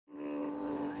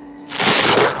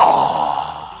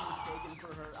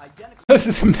This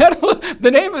is Medal.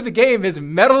 The name of the game is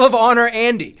Medal of Honor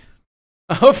Andy.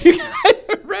 I hope you guys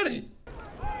are ready.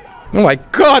 Oh my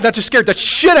god, that just scared the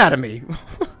shit out of me.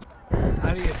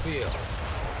 How do you feel?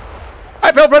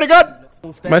 I felt pretty good.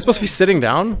 Am I supposed to be sitting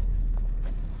down?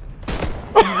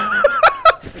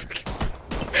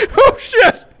 Oh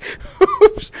shit!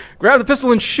 Oops. Grab the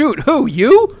pistol and shoot. Who?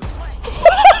 You?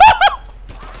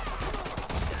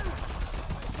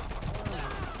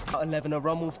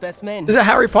 Is it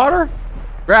Harry Potter?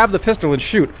 Grab the pistol and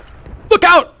shoot. Look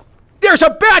out! There's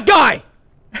a bad guy!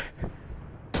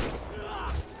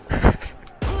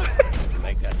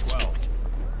 Make that 12.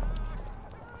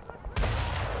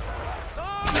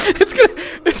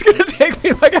 It's gonna take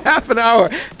me like a half an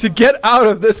hour to get out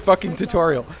of this fucking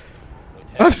tutorial.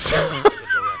 I'm sorry.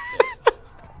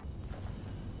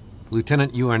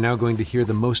 Lieutenant, you are now going to hear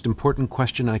the most important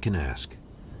question I can ask.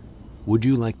 Would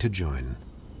you like to join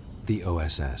the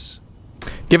OSS?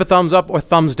 Give a thumbs up or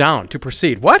thumbs down to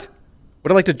proceed. What?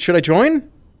 Would I like to? Should I join?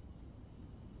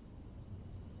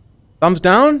 Thumbs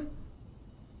down?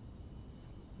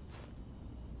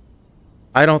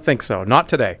 I don't think so. Not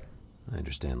today. I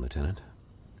understand, Lieutenant.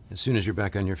 As soon as you're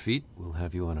back on your feet, we'll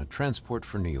have you on a transport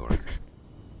for New York.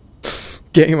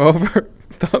 Game over.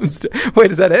 Thumbs down.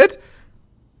 Wait, is that it?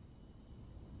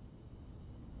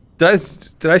 Did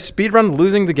I speedrun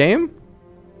losing the game?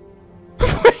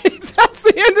 Wait, that's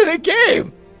the end of the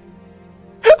game.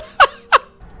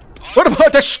 What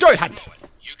about the Steuerhand?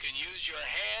 You can use your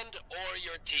hand or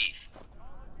your teeth.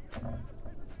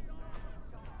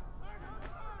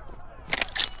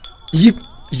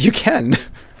 You can.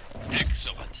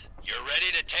 Excellent. You're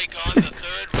ready to take on the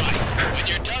third right. When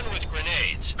you're done with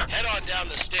grenades, head on down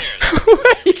the stairs.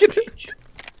 You can do.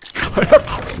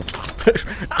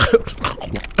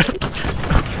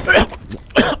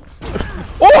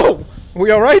 Oh! Are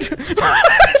we alright?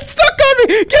 It's stuck on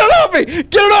me! Get it off me!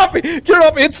 Get it off me! Get it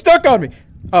off me! It's stuck on me!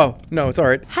 Oh, no, it's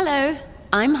alright. Hello,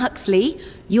 I'm Huxley,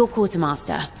 your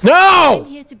quartermaster. No!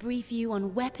 I'm here to brief you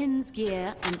on weapons,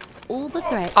 gear, and all the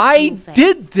threats I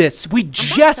did this! We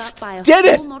just did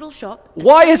it! Shop.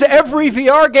 Why is every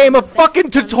VR game a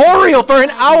fucking tutorial for an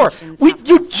hour?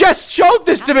 You just showed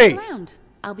this to me!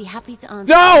 I'll be happy to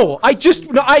answer. No! I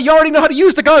already know how to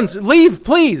use the guns! Leave,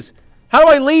 please! How do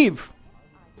I leave?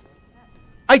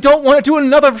 I don't want to do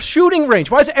another shooting range.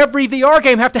 Why does every VR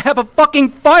game have to have a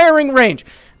fucking firing range?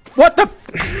 What the?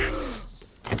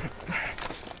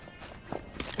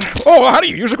 Oh, how do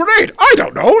you use a grenade? I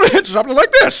don't know. It's something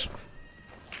like this.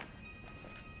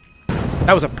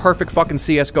 That was a perfect fucking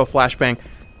CSGO flashbang.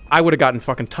 I would have gotten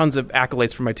fucking tons of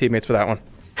accolades from my teammates for that one.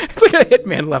 It's like a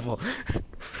Hitman level.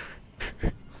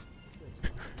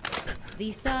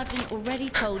 The sergeant already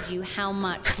told you how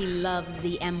much he loves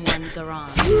the M1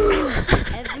 Garand.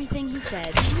 Everything he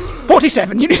said.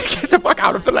 47, you need to get the fuck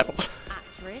out of the level.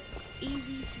 Accurate,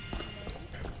 easy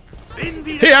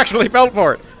to... He actually fell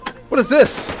for it. What is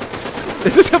this?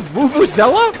 Is this a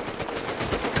Vuvuzela?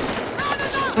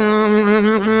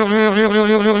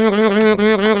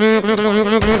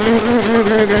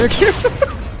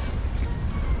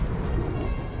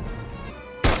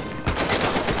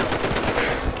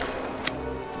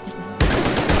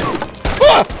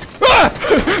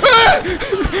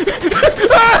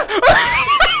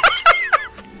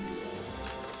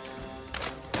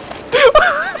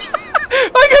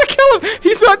 I gotta kill him!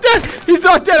 He's not dead! He's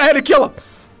not dead! I had to kill him!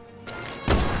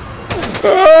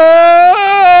 Oh!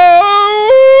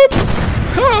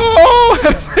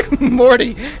 That's like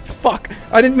Morty. Fuck.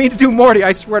 I didn't mean to do Morty.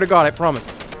 I swear to God, I promise.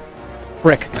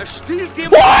 Brick.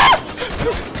 What?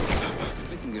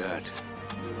 Good.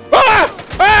 Ah!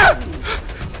 Ah!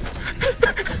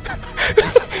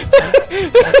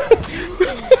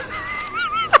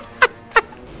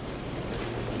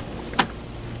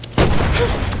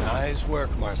 Nice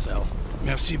work, Marcel.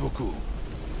 Merci beaucoup.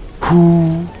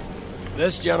 Who?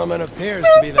 This gentleman appears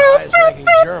to be the highest-ranking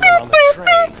German on the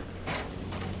train.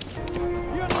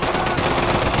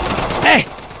 Hey!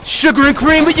 Sugar and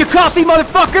cream with your coffee,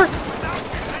 motherfucker!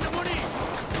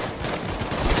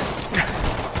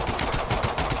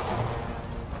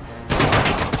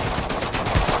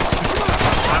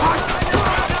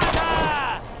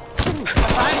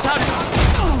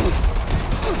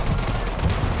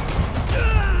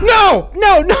 No!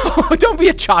 No, no! Don't be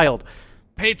a child!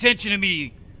 Pay attention to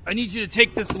me. I need you to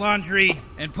take this laundry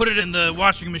and put it in the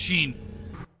washing machine.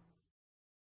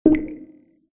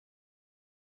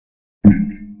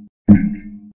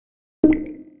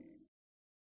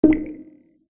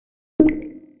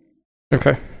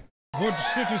 Okay. Good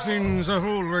citizens of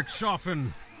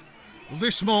Ulrichshafen,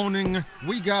 This morning,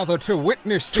 we gather to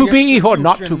witness To the be or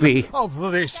not to be. execution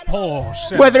of this poor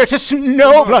sinner. Whether it is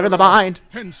snow blood in the mind.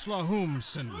 Hensler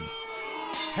Humson.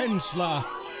 Hensler,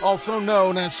 also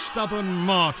known as Stubborn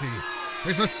Morty,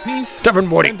 is a thief Stubborn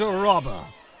Morty. and a robber.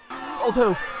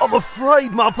 Although, I'm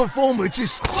afraid my performance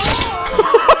is...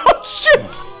 Shit!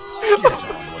 Get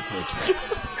on with it.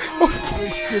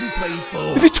 Christian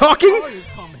people. Is he talking? I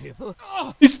come hither.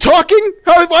 He's talking?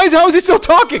 How is he still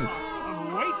talking?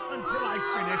 Wait until I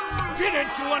finish.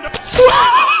 Didn't you understand?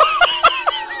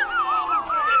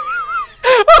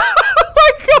 Oh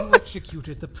my god! You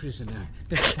executed the prisoner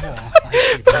before I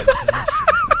gave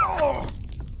permission.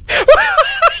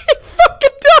 He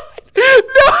fucking died!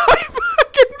 No, I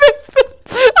fucking missed it!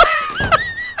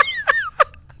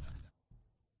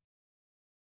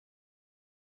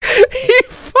 He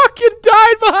fucking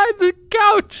died behind the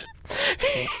couch!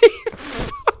 He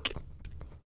fucking...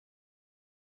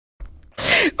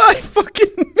 I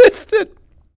fucking missed it!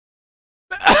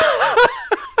 I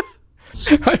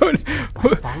don't...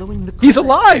 Following the He's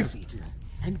alive! procedure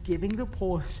and giving the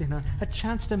poor sinner a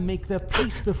chance to make their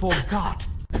peace before God,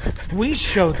 we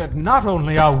show that not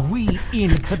only are we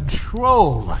in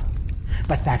control,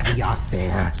 but that we are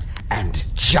fair and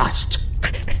just.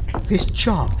 This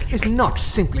job is not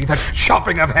simply the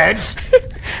chopping of heads.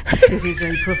 It is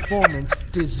a performance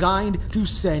designed to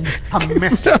send a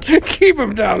message. Keep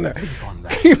him down there. Think on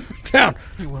that. Keep him down.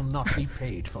 You will not be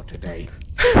paid for today.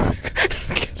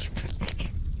 Get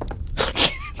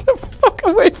the fuck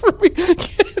away from me.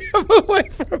 Get him away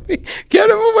from me. Get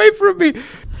him away from me.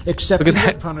 Accepting Look at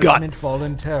that the punishment gut.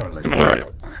 voluntarily.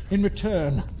 In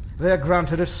return, they are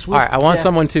granted a swift Alright, I want death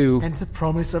someone to... and the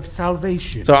promise of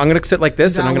salvation. So I'm gonna sit like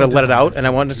this and I'm gonna let it out, and I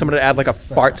want someone to add like a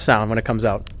fart sound when it comes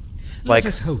out. Like,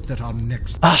 Let us hope that our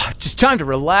next just time to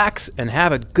relax and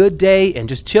have a good day and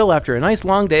just chill after a nice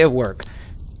long day of work.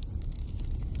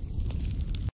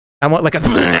 I want like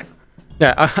a...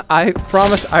 Yeah, I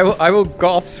promise I will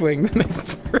golf swing the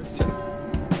next person.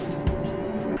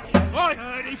 I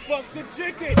heard he fucked the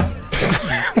chicken!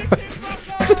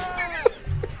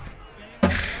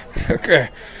 Okay.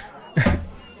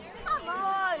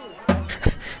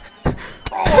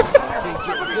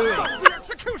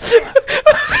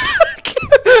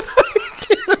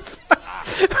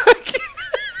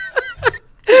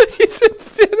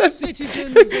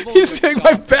 Citizens of He's doing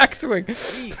my backswing.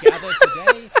 we gather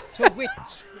today to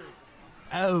witness.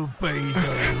 Oh,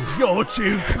 Beatles, you're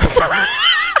too clever.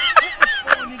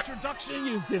 What an introduction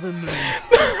you've given me.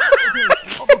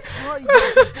 I'm afraid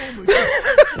my performance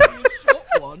is a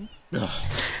short one.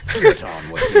 Get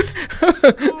on with it.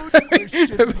 Good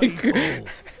Christian people.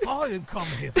 I have come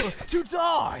here to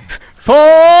die. Four.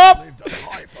 Lived a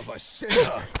life of a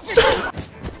sinner.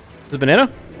 Is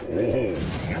banana?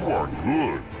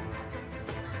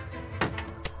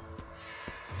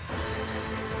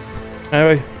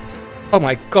 Anyway. Oh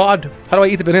my god. How do I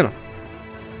eat the banana?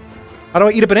 How do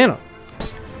I eat a banana?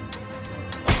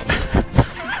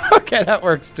 Okay, that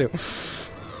works too.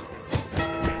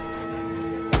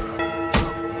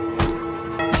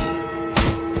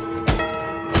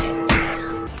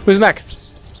 Who's next?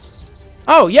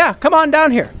 Oh yeah, come on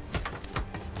down here.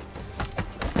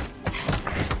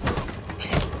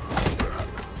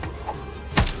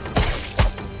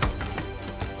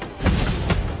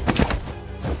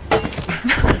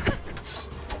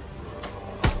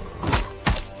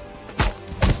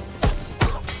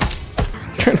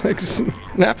 Trying to like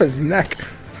snap his neck.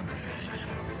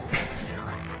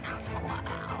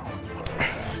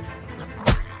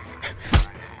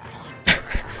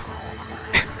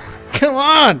 Come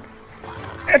on!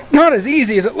 It's not as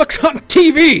easy as it looks on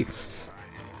TV!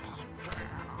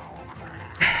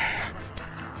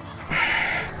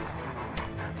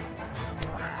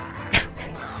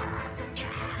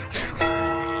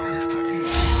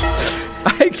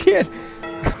 I can't...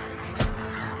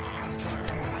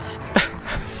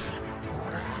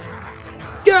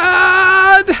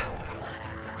 God!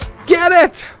 Get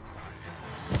it!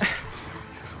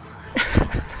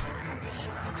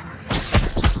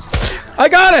 I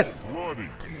got it!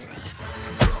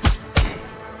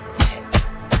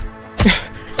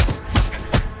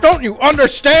 Don't you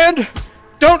understand?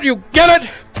 Don't you get it?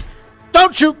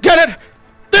 Don't you get it?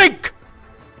 Think!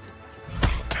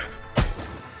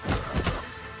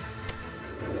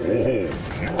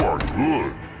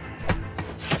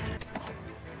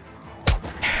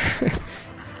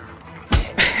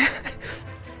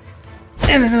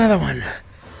 And there's another one.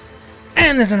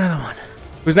 And there's another one.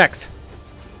 Who's next?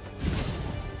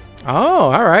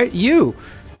 Oh, all right, you.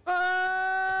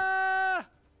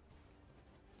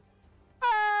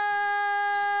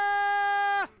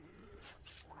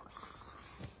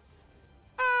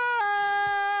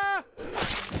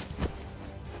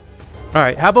 All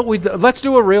right, how about let's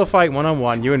do a real fight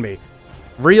one-on-one, you and me.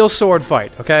 Real sword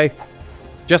fight, okay?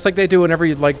 Just like they do whenever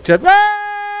you'd like to...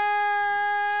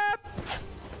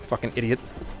 Fucking idiot.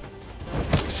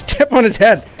 Step on his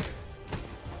head.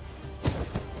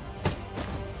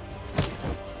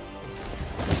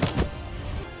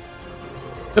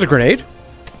 Is that a grenade?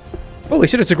 Holy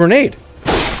shit, it's a grenade.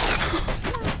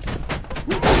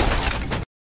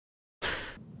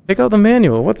 Take out the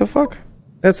manual. What the fuck?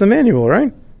 That's the manual,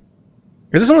 right?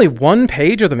 Is this only one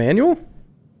page of the manual?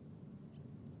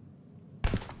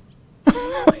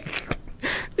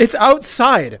 It's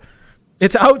outside.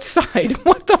 It's outside.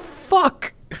 What the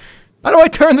fuck? How do I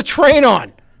turn the train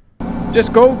on?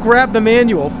 Just go grab the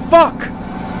manual. Fuck!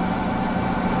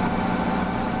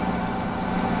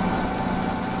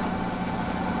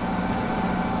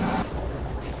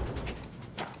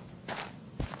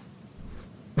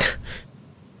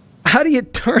 How do you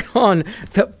turn on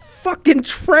the fucking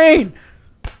train?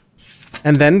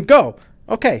 And then go.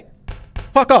 Okay.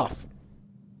 Fuck off.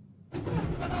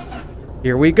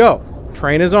 Here we go.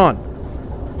 Train is on.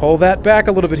 Pull that back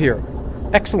a little bit here.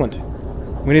 Excellent.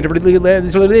 We need to let's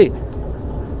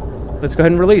go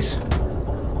ahead and release.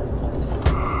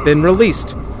 Been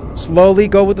released. Slowly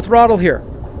go with the throttle here.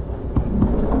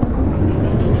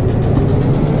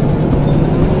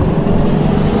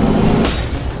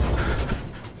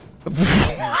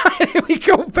 Why did we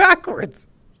go backwards?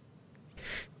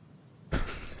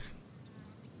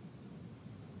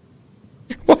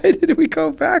 Why did we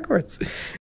go backwards?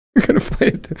 We're gonna play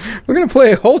it. We're gonna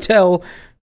play Hotel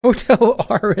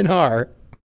R&R.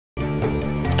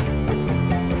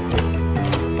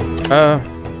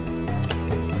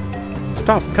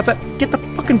 Stop. Cut that. Get the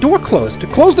fucking door closed.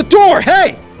 Close the door.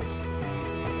 Hey.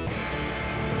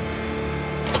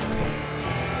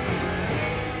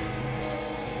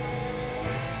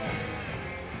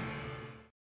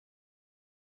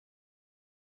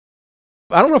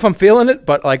 I don't know if I'm feeling it,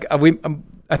 but like I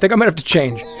think I might have to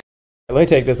change. Let me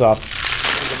take this off.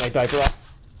 Get my diaper off.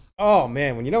 Oh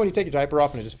man, when you take your diaper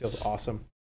off and it just feels awesome.